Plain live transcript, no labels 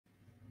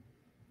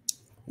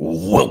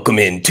Welcome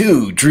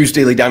into Drew's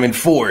Daily Diamond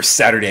for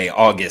Saturday,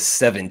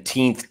 August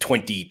 17th,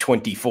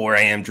 2024.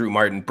 I am Drew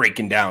Martin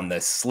breaking down the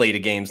slate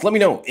of games. Let me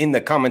know in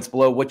the comments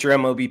below what your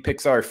MLB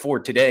picks are for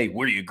today,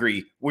 where you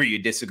agree, where you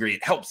disagree.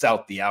 It helps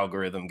out the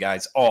algorithm,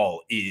 guys.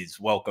 All is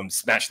welcome.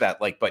 Smash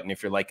that like button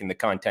if you're liking the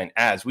content,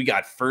 as we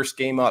got first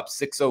game up,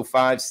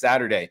 6:05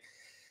 Saturday.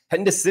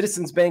 Heading to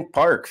Citizens Bank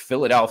Park,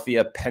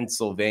 Philadelphia,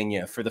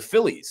 Pennsylvania, for the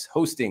Phillies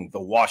hosting the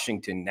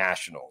Washington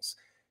Nationals.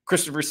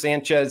 Christopher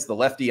Sanchez, the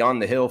lefty on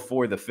the hill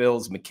for the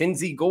Phils.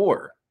 Mackenzie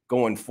Gore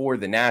going for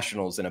the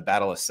Nationals in a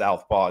battle of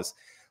southpaws.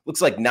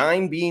 Looks like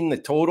 9 being the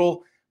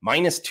total,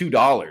 minus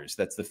 $2.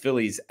 That's the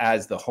Phillies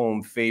as the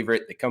home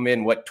favorite. They come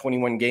in,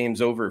 21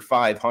 games over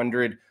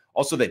 500.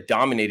 Also, that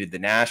dominated the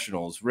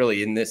Nationals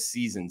really in this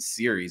season's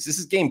series. This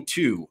is game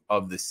 2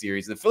 of the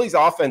series. The Phillies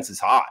offense is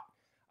hot.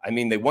 I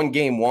mean, they won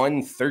game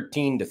 1,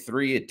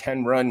 13-3, a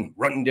 10-run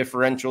run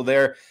differential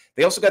there.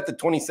 They also got the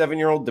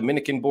 27-year-old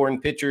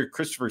Dominican-born pitcher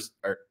Christopher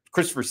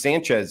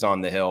Sanchez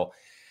on the hill.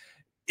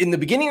 In the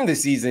beginning of the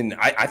season,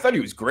 I thought he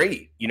was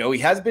great. You know, he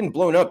has been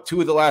blown up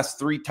 2 of the last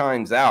 3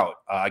 times out,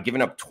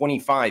 giving up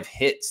 25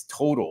 hits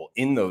total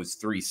in those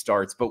 3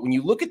 starts. But when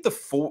you look at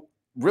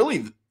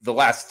the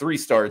last 3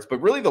 starts,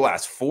 but really the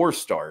last 4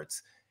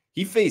 starts,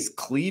 he faced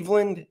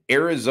Cleveland,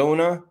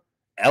 Arizona,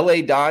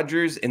 LA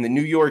Dodgers, and the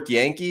New York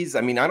Yankees.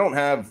 I mean, I don't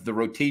have the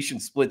rotation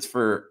splits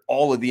for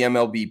all of the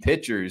MLB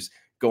pitchers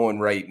going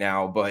right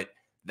now, but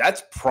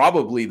that's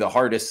probably the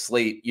hardest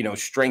slate,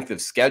 strength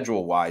of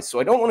schedule wise. So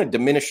I don't want to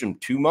diminish him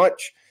too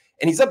much.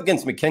 And he's up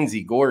against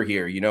Mackenzie Gore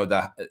here,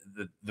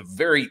 the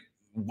very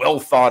well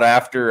thought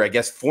after, I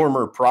guess,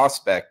 former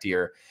prospect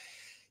here.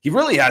 He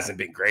really hasn't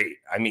been great.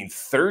 I mean,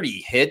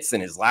 30 hits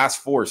in his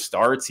last 4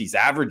 starts. He's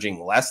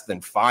averaging less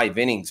than 5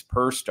 innings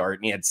per start,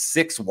 and he had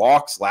 6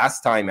 walks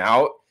last time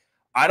out.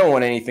 I don't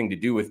want anything to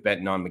do with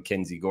betting on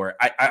Mackenzie Gore.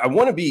 I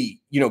want to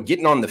be,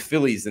 getting on the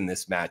Phillies in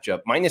this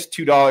matchup. Minus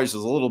 $2 is a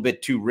little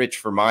bit too rich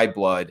for my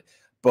blood,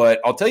 but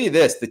I'll tell you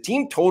this, the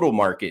team total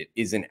market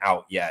isn't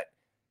out yet.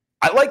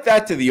 I like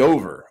that to the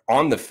over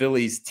on the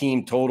Phillies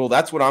team total.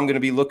 That's what I'm going to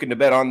be looking to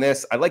bet on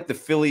this. I like the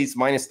Phillies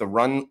minus the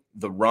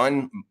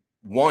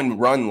one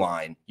run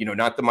line,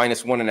 not the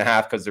minus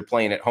 1.5 because they're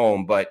playing at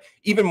home, but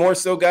even more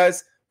so,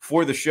 guys,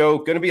 for the show,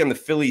 going to be on the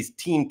Phillies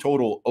team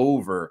total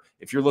over.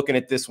 If you're looking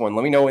at this one,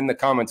 let me know in the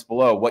comments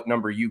below what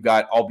number you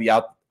got.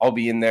 I'll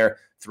be in there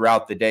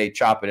throughout the day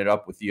chopping it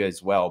up with you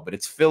as well. But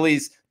it's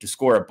Phillies to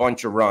score a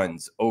bunch of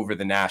runs over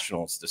the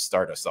Nationals to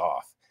start us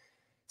off.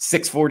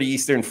 6:40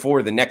 Eastern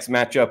for the next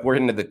matchup. We're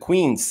into the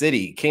Queen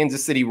City,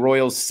 Kansas City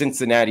Royals,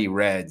 Cincinnati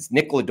Reds.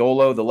 Nick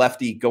Lodolo, the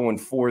lefty, going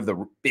for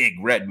the big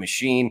red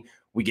machine.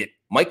 We get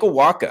Michael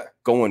Wacha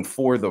going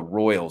for the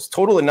Royals.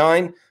 Total of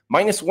 9,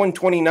 minus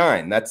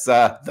 129. That's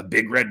the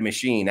big red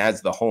machine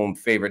as the home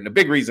favorite. And a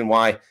big reason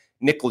why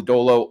Nick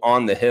Lodolo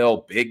on the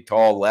hill, big,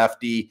 tall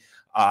lefty.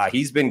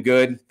 He's been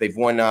good. They've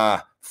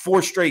won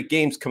 4 straight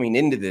games coming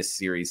into this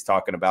series,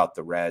 talking about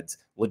the Reds.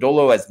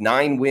 Lodolo has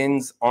 9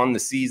 wins on the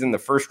season. The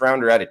first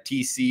rounder out of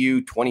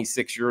TCU,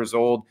 26 years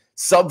old,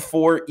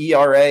 sub-4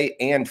 ERA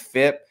and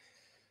FIP.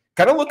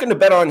 Kind of looking to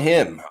bet on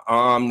him.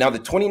 Now, the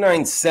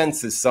 29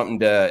 cents is something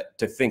to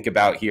think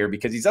about here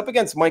because he's up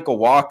against Michael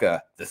Wacha,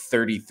 the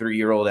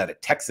 33-year-old out of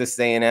Texas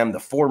A&M. The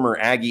former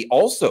Aggie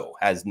also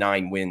has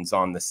 9 wins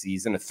on the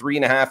season, a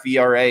 3.5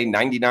 ERA,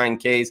 99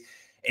 Ks,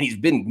 and he's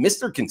been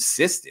Mr.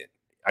 Consistent.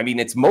 I mean,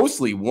 it's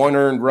mostly 1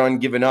 earned run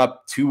given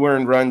up, 2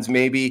 earned runs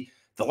maybe.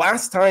 The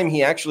last time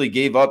he actually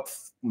gave up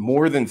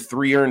more than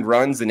 3 earned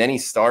runs in any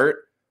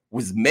start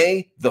was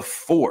May the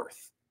 4th.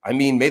 I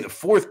mean, may the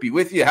 4th be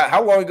with you.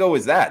 How long ago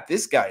was that?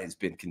 This guy has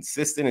been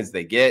consistent as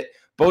they get.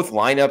 Both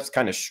lineups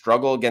kind of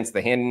struggle against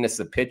the handiness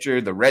of pitcher.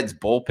 The Reds'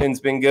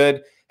 bullpen's been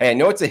good. Hey, I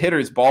know it's a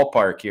hitter's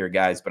ballpark here,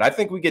 guys, but I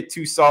think we get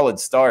 2 solid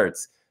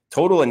starts.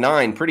 Total of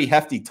 9, pretty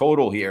hefty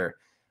total here.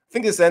 I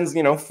think this ends,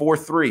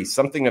 4-3,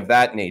 something of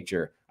that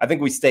nature. I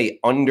think we stay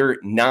under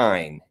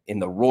 9 in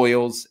the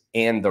Royals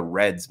and the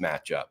Reds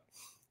matchup.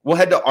 We'll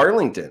head to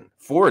Arlington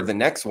for the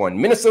next one.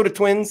 Minnesota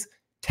Twins,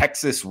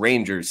 Texas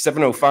Rangers,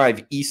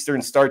 7:05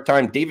 Eastern start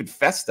time. David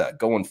Festa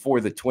going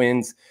for the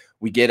Twins.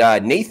 We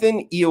get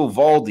Nathan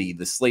Eovaldi,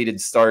 the slated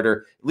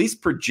starter, at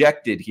least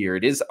projected here.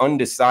 It is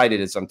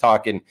undecided as I'm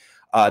talking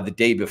the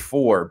day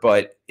before,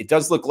 but it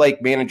does look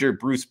like manager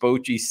Bruce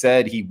Bochy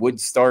said he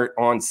would start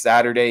on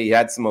Saturday. He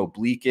had some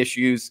oblique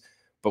issues,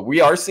 but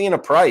we are seeing a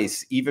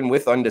price even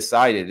with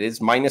undecided. It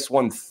is minus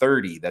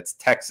 130. That's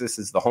Texas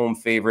is the home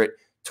favorite,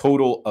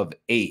 total of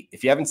 8.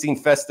 If you haven't seen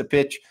Festa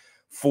pitch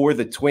for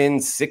the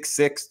Twins,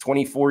 6'6",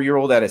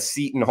 24-year-old out of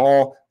Seton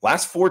Hall.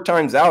 Last 4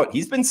 times out,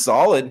 he's been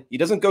solid. He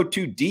doesn't go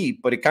too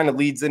deep, but it kind of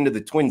leads into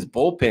the Twins'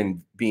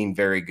 bullpen being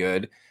very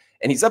good.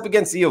 And he's up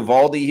against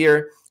Eovaldi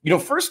here.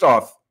 First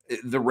off,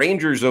 the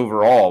Rangers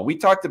overall, we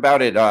talked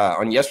about it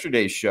on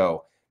yesterday's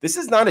show. This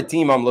is not a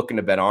team I'm looking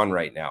to bet on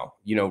right now.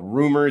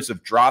 Rumors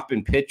of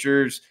dropping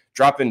pitchers,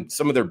 dropping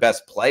some of their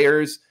best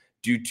players.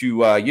 due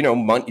to,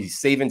 money,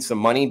 saving some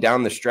money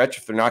down the stretch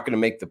if they're not going to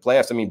make the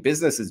playoffs. I mean,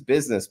 business is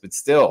business, but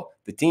still,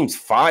 the team's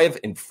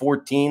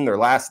 5-14, their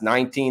last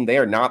 19. They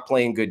are not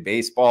playing good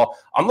baseball.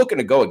 I'm looking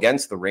to go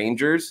against the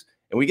Rangers,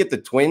 and we get the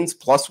Twins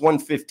plus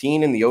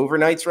 115 in the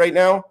overnights right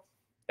now.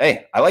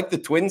 Hey, I like the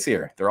Twins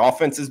here. Their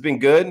offense has been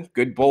good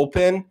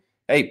bullpen.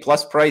 Hey,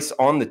 plus price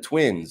on the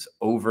Twins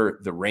over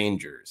the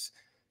Rangers.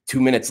 2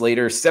 minutes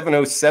later,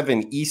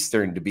 7:07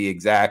 Eastern to be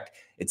exact.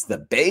 It's the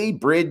Bay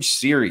Bridge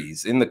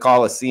Series in the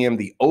Coliseum.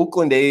 The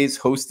Oakland A's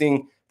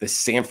hosting the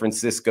San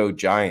Francisco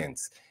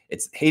Giants.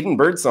 It's Hayden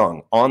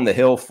Birdsong on the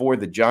hill for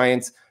the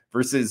Giants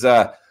versus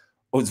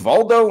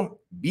Osvaldo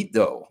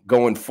Bito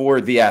going for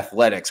the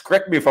Athletics.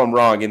 Correct me if I'm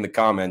wrong in the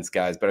comments,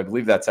 guys, but I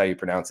believe that's how you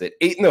pronounce it.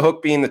 8 in the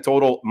hook being the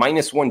total,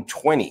 minus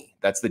 120.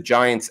 That's the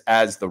Giants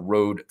as the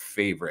road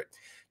favorite.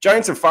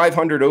 Giants are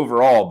 500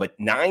 overall, but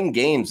 9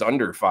 games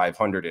under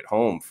 500 at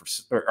home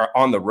or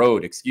on the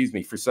road,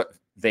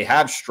 they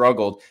have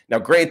struggled. Now,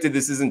 granted,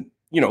 this isn't,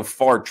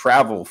 far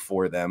travel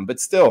for them,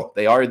 but still,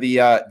 they are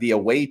the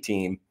away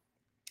team.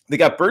 They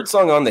got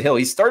Birdsong on the hill.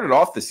 He started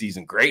off the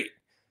season great,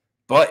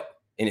 but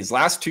in his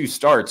last 2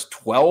 starts,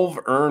 12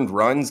 earned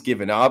runs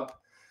given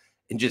up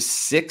and just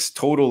 6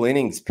 total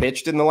innings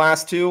pitched in the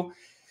last 2.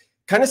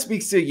 Kind of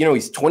speaks to,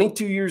 he's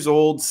 22 years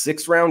old,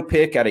 6th-round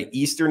pick out of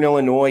Eastern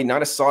Illinois,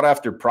 not a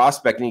sought-after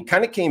prospect, and he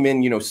kind of came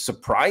in,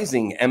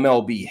 surprising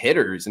MLB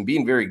hitters and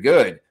being very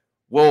good.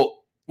 Well,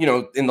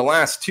 in the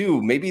last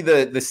 2, maybe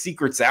the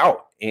secret's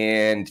out,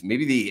 and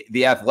maybe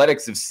the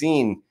Athletics have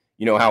seen,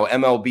 how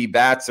MLB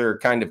bats are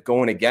kind of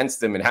going against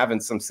them and having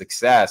some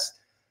success.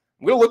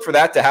 I'm going to look for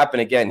that to happen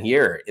again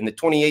here. In the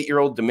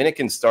 28-year-old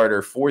Dominican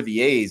starter for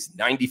the A's,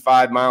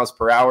 95 miles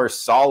per hour,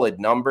 solid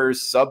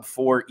numbers,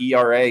 sub-4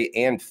 ERA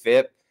and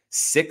FIP,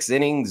 6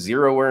 innings,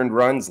 0 earned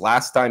runs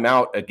last time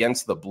out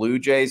against the Blue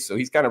Jays. So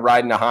he's kind of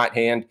riding a hot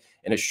hand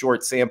in a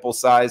short sample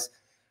size.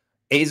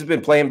 A's have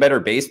been playing better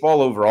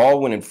baseball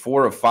overall, winning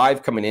 4 of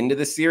 5 coming into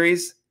the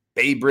series.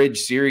 Bay Bridge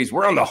Series,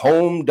 we're on the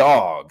home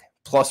dog,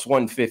 plus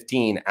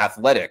 115,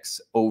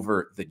 Athletics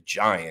over the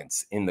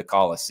Giants in the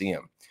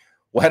Coliseum.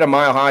 We'll head a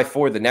mile high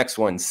for the next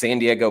one. San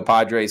Diego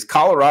Padres,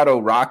 Colorado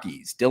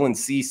Rockies. Dylan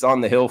Cease on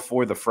the hill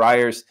for the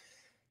Friars.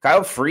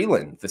 Kyle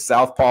Freeland, the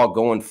southpaw,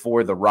 going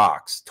for the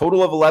Rocks.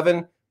 Total of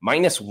 11,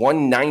 minus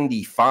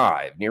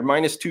 195. Near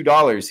minus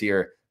 $2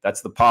 here.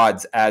 That's the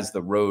Pods as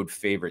the road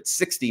favorite.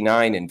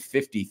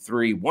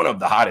 69-53. One of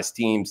the hottest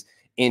teams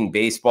in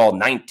baseball.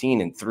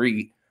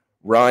 19-3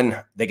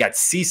 run. They got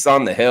Cease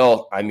on the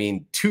hill. I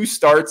mean, 2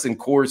 starts in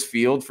Coors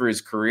Field for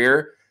his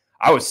career.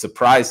 I was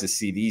surprised to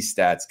see these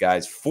stats,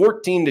 guys.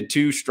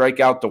 14-2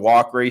 strikeout to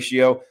walk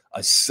ratio,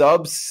 a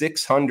sub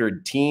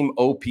 600 team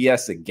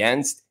OPS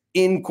against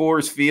in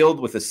Coors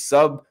Field with a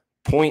sub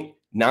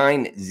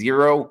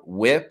 .90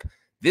 whip.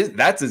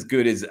 That's as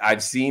good as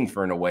I've seen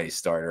for an away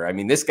starter. I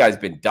mean, this guy's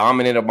been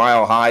dominant a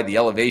mile high. The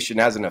elevation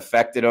hasn't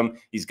affected him.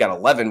 He's got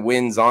 11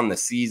 wins on the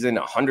season,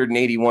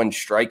 181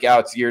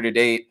 strikeouts year to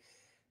date.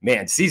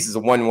 Man, Cease is a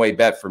one-way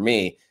bet for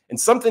me. And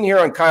something here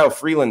on Kyle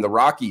Freeland, the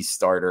Rockies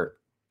starter.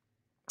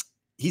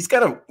 He's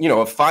got a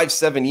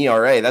 5.7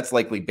 ERA. That's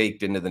likely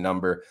baked into the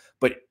number.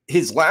 But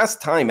his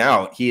last time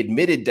out, he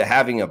admitted to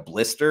having a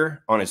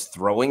blister on his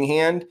throwing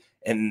hand.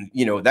 And,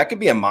 that could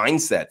be a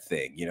mindset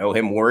thing,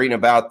 him worrying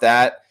about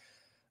that.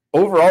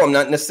 Overall, I'm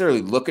not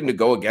necessarily looking to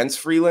go against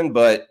Freeland,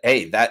 but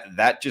hey,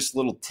 that just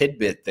little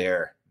tidbit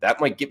there,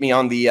 that might get me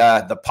on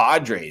the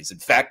Padres. In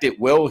fact, it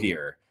will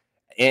here.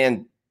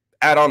 And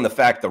add on the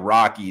fact the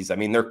Rockies, I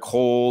mean, they're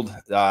cold.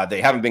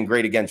 They haven't been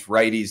great against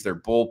righties. Their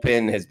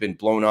bullpen has been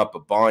blown up a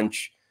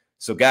bunch.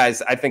 So,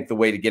 guys, I think the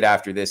way to get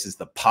after this is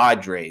the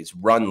Padres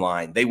run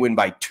line. They win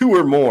by 2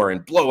 or more in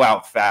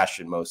blowout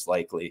fashion, most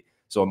likely.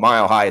 So a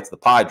mile high, it's the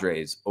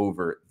Padres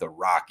over the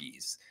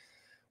Rockies.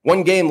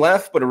 1 game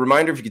left, but a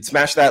reminder, if you could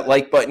smash that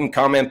like button,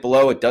 comment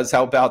below. It does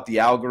help out the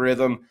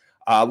algorithm.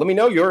 Let me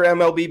know your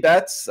MLB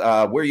bets,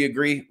 where you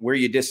agree, where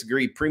you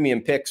disagree.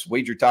 Premium picks,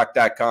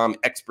 WagerTalk.com,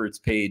 experts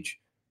page.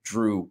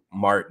 Drew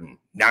Martin,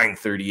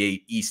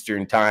 9:38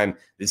 Eastern time.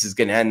 This is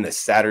going to end the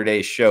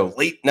Saturday show.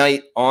 Late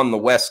night on the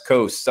West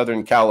Coast,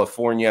 Southern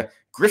California.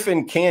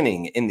 Griffin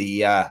Canning in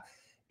the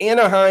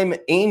Anaheim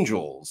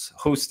Angels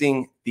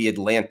hosting the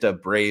Atlanta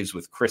Braves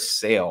with Chris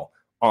Sale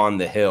on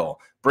the hill.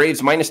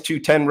 Braves minus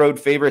 210 road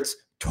favorites,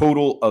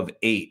 total of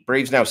 8.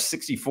 Braves now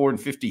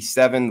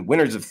 64-57,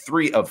 winners of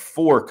 3 of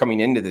 4 coming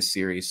into this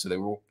series. So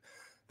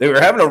they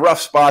were having a rough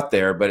spot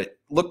there, but it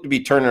looked to be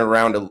turning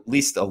around at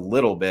least a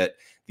little bit.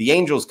 The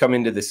Angels come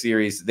into the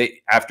series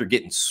after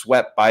getting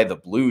swept by the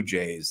Blue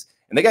Jays,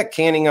 and they got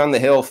Canning on the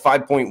hill,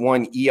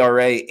 5.1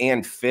 ERA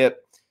and FIP,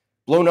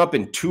 blown up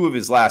in 2 of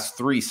his last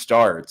 3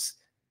 starts.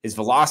 His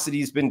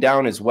velocity's been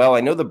down as well.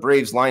 I know the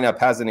Braves lineup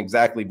hasn't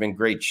exactly been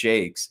great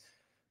shakes,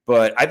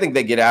 but I think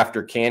they get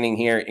after Canning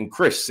here. And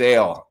Chris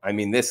Sale, I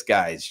mean, this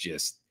guy's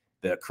just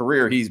the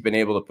career he's been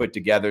able to put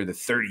together, the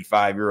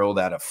 35-year-old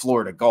out of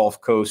Florida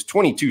Gulf Coast,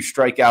 22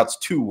 strikeouts,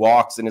 2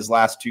 walks in his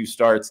last 2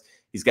 starts.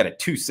 He's got a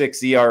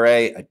 2.6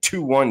 ERA, a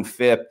 2.1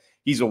 FIP.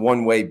 He's a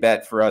one-way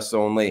bet for us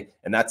only,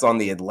 and that's on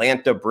the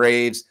Atlanta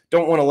Braves.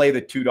 Don't want to lay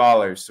the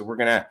 $2, so we're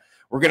gonna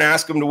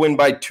ask them to win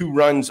by 2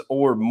 runs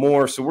or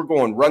more. So we're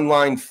going run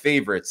line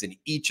favorites in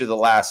each of the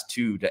last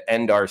 2 to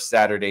end our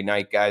Saturday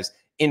night, guys.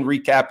 In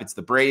recap, it's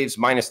the Braves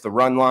minus the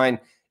run line.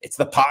 It's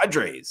the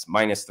Padres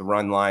minus the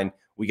run line.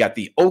 We got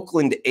the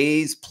Oakland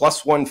A's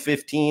plus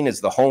 115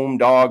 as the home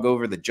dog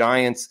over the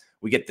Giants.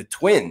 We get the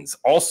Twins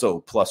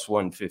also plus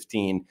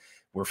 115.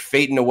 We're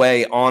fading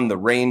away on the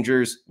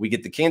Rangers. We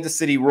get the Kansas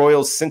City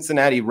Royals,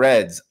 Cincinnati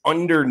Reds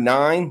under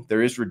 9.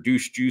 There is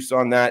reduced juice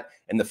on that.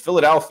 And the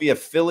Philadelphia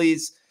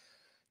Phillies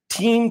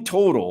team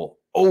total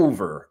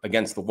over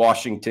against the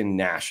Washington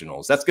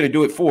Nationals. That's going to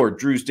do it for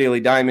Drew's Daily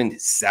Diamond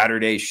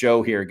Saturday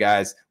show here,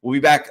 guys. We'll be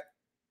back.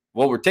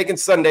 Well, we're taking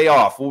Sunday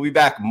off. We'll be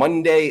back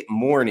Monday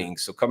morning.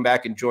 So come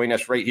back and join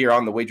us right here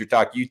on the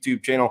WagerTalk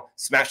YouTube channel.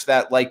 Smash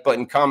that like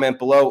button, comment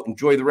below.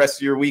 Enjoy the rest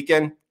of your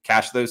weekend.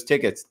 Cash those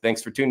tickets.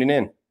 Thanks for tuning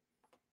in.